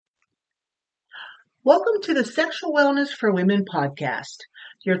Welcome to the Sexual Wellness for Women podcast,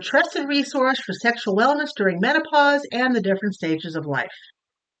 your trusted resource for sexual wellness during menopause and the different stages of life.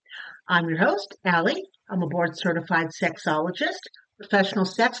 I'm your host, Allie. I'm a board certified sexologist, professional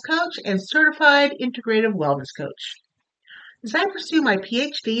sex coach, and certified integrative wellness coach. As I pursue my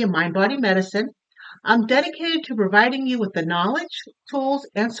PhD in mind-body medicine, I'm dedicated to providing you with the knowledge, tools,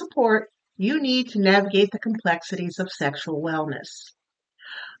 and support you need to navigate the complexities of sexual wellness.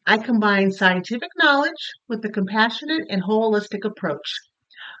 I combine scientific knowledge with a compassionate and holistic approach.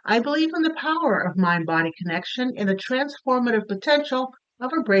 I believe in the power of mind-body connection and the transformative potential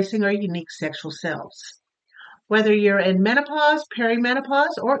of embracing our unique sexual selves. Whether you're in menopause,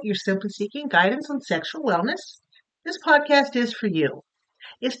 perimenopause, or you're simply seeking guidance on sexual wellness, this podcast is for you.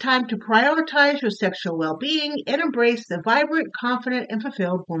 It's time to prioritize your sexual well-being and embrace the vibrant, confident, and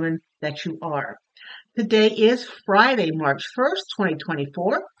fulfilled woman that you are. Today is Friday, March 1st,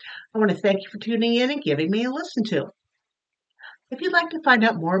 2024. I want to thank you for tuning in and giving me a listen to. If you'd like to find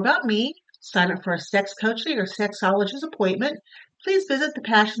out more about me, sign up for a sex coaching or sexologist appointment, please visit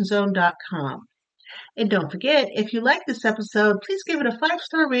thepassionzone.com. And don't forget, if you like this episode, please give it a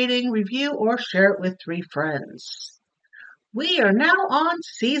 5-star rating, review, or share it with 3 friends. We are now on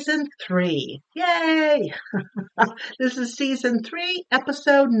season 3. Yay! This is season 3,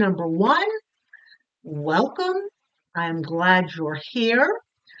 episode number 1. Welcome. I'm glad you're here.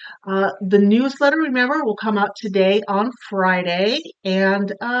 The newsletter, remember, will come out today on Friday.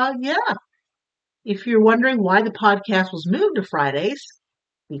 And if you're wondering why the podcast was moved to Fridays,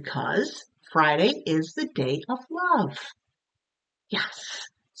 because Friday is the day of love. Yes.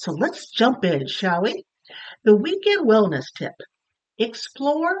 So let's jump in, shall we? The weekend wellness tip.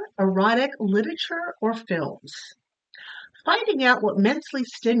 Explore erotic literature or films. Finding out what mentally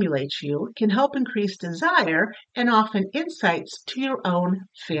stimulates you can help increase desire and often insights to your own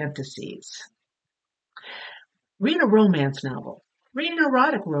fantasies. Read a romance novel. Read an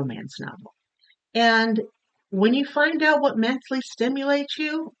erotic romance novel. And when you find out what mentally stimulates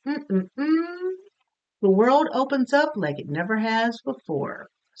you, the world opens up like it never has before.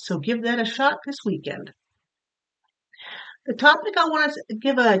 So give that a shot this weekend. The topic I want to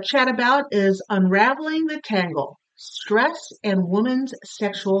give a chat about is unraveling the tangle. Stress and women's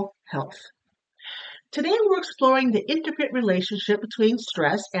sexual health. Today we're exploring the intricate relationship between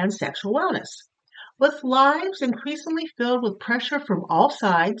stress and sexual wellness. With lives increasingly filled with pressure from all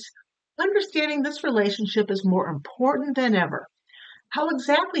sides, understanding this relationship is more important than ever. How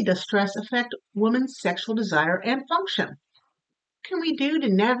exactly does stress affect women's sexual desire and function? What can we do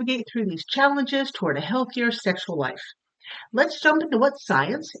to navigate through these challenges toward a healthier sexual life? Let's jump into what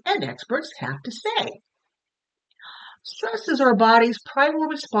science and experts have to say. Stress is our body's primal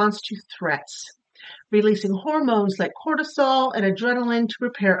response to threats, releasing hormones like cortisol and adrenaline to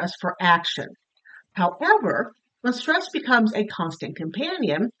prepare us for action. However, when stress becomes a constant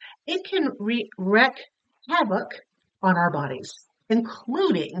companion, it can wreak havoc on our bodies,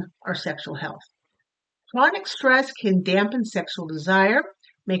 including our sexual health. Chronic stress can dampen sexual desire,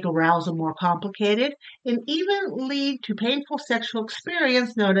 make arousal more complicated, and even lead to painful sexual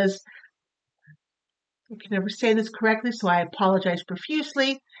experience known as, I can never say this correctly, so I apologize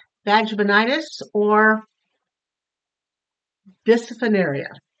profusely, vaginitis or dysphoria.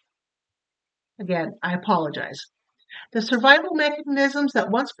 Again, I apologize. The survival mechanisms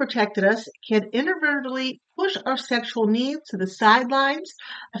that once protected us can inadvertently push our sexual needs to the sidelines,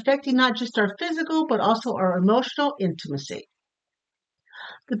 affecting not just our physical, but also our emotional intimacy.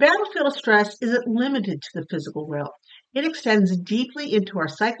 The battlefield of stress isn't limited to the physical realm. It extends deeply into our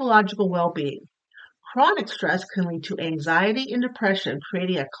psychological well-being. Chronic stress can lead to anxiety and depression,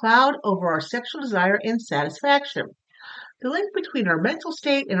 creating a cloud over our sexual desire and satisfaction. The link between our mental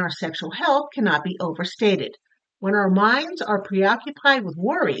state and our sexual health cannot be overstated. When our minds are preoccupied with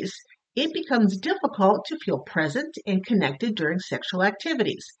worries, it becomes difficult to feel present and connected during sexual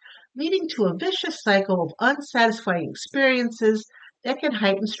activities, leading to a vicious cycle of unsatisfying experiences that can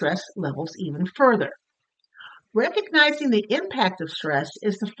heighten stress levels even further. Recognizing the impact of stress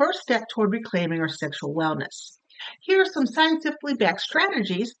is the first step toward reclaiming our sexual wellness. Here are some scientifically backed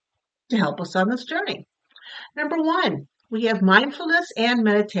strategies to help us on this journey. Number 1, we have mindfulness and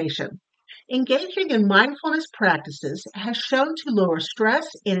meditation. Engaging in mindfulness practices has shown to lower stress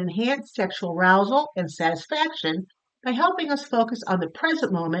and enhance sexual arousal and satisfaction by helping us focus on the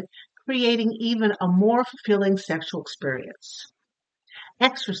present moment, creating even a more fulfilling sexual experience.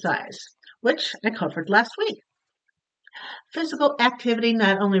 Exercise, which I covered last week. Physical activity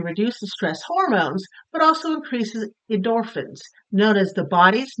not only reduces stress hormones, but also increases endorphins, known as the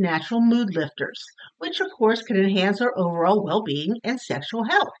body's natural mood lifters, which of course can enhance our overall well-being and sexual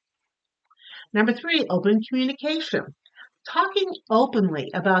health. Number 3, open communication. Talking openly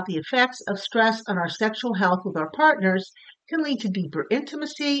about the effects of stress on our sexual health with our partners can lead to deeper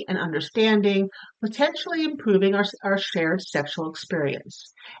intimacy and understanding, potentially improving our shared sexual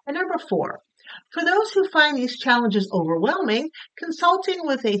experience. And number 4, for those who find these challenges overwhelming, consulting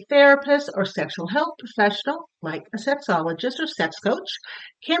with a therapist or sexual health professional, like a sexologist or sex coach,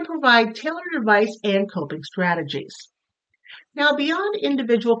 can provide tailored advice and coping strategies. Now, beyond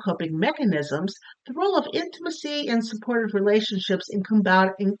individual coping mechanisms, the role of intimacy and supportive relationships in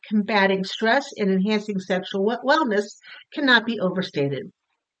combating stress and enhancing sexual wellness cannot be overstated.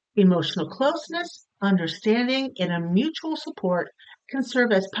 Emotional closeness, understanding, and a mutual support can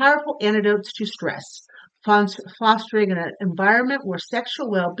serve as powerful antidotes to stress, fostering an environment where sexual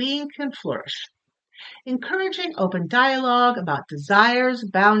well-being can flourish. Encouraging open dialogue about desires,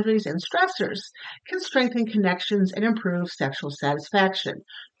 boundaries, and stressors can strengthen connections and improve sexual satisfaction,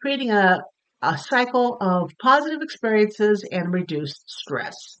 creating a cycle of positive experiences and reduced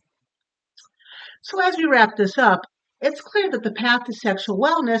stress. So as we wrap this up, it's clear that the path to sexual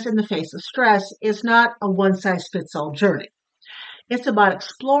wellness in the face of stress is not a one-size-fits-all journey. It's about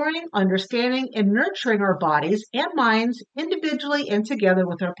exploring, understanding, and nurturing our bodies and minds individually and together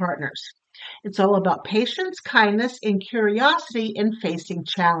with our partners. It's all about patience, kindness, and curiosity in facing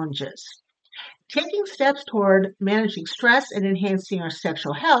challenges. Taking steps toward managing stress and enhancing our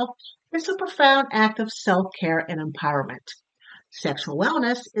sexual health is a profound act of self-care and empowerment. Sexual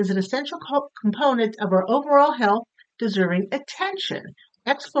wellness is an essential component of our overall health, deserving attention,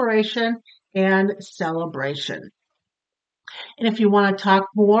 exploration, and celebration. And if you want to talk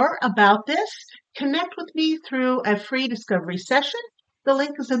more about this, connect with me through a free discovery session. The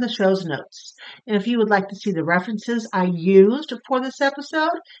link is in the show's notes. And if you would like to see the references I used for this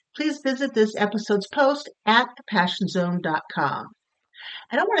episode, please visit this episode's post at thepassionzone.com.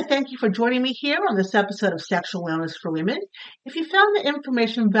 And I want to thank you for joining me here on this episode of Sexual Wellness for Women. If you found the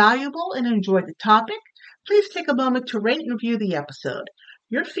information valuable and enjoyed the topic, please take a moment to rate and review the episode.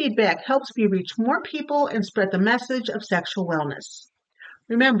 Your feedback helps me reach more people and spread the message of sexual wellness.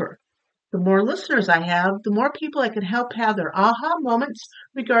 Remember, the more listeners I have, the more people I can help have their aha moments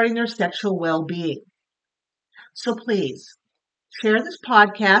regarding their sexual well-being. So please, share this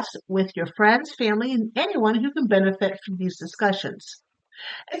podcast with your friends, family, and anyone who can benefit from these discussions.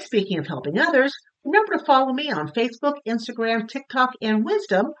 And speaking of helping others, remember to follow me on Facebook, Instagram, TikTok, and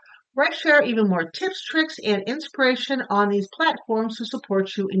Wisdom, where I share even more tips, tricks, and inspiration on these platforms to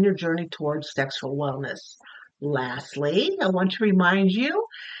support you in your journey towards sexual wellness. Lastly, I want to remind you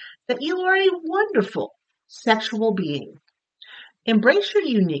that you are a wonderful sexual being. Embrace your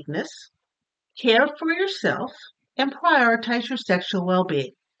uniqueness, care for yourself, and prioritize your sexual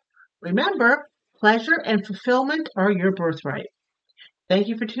well-being. Remember, pleasure and fulfillment are your birthright. Thank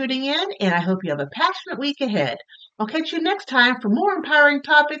you for tuning in, and I hope you have a passionate week ahead. I'll catch you next time for more empowering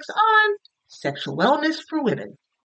topics on sexual wellness for women.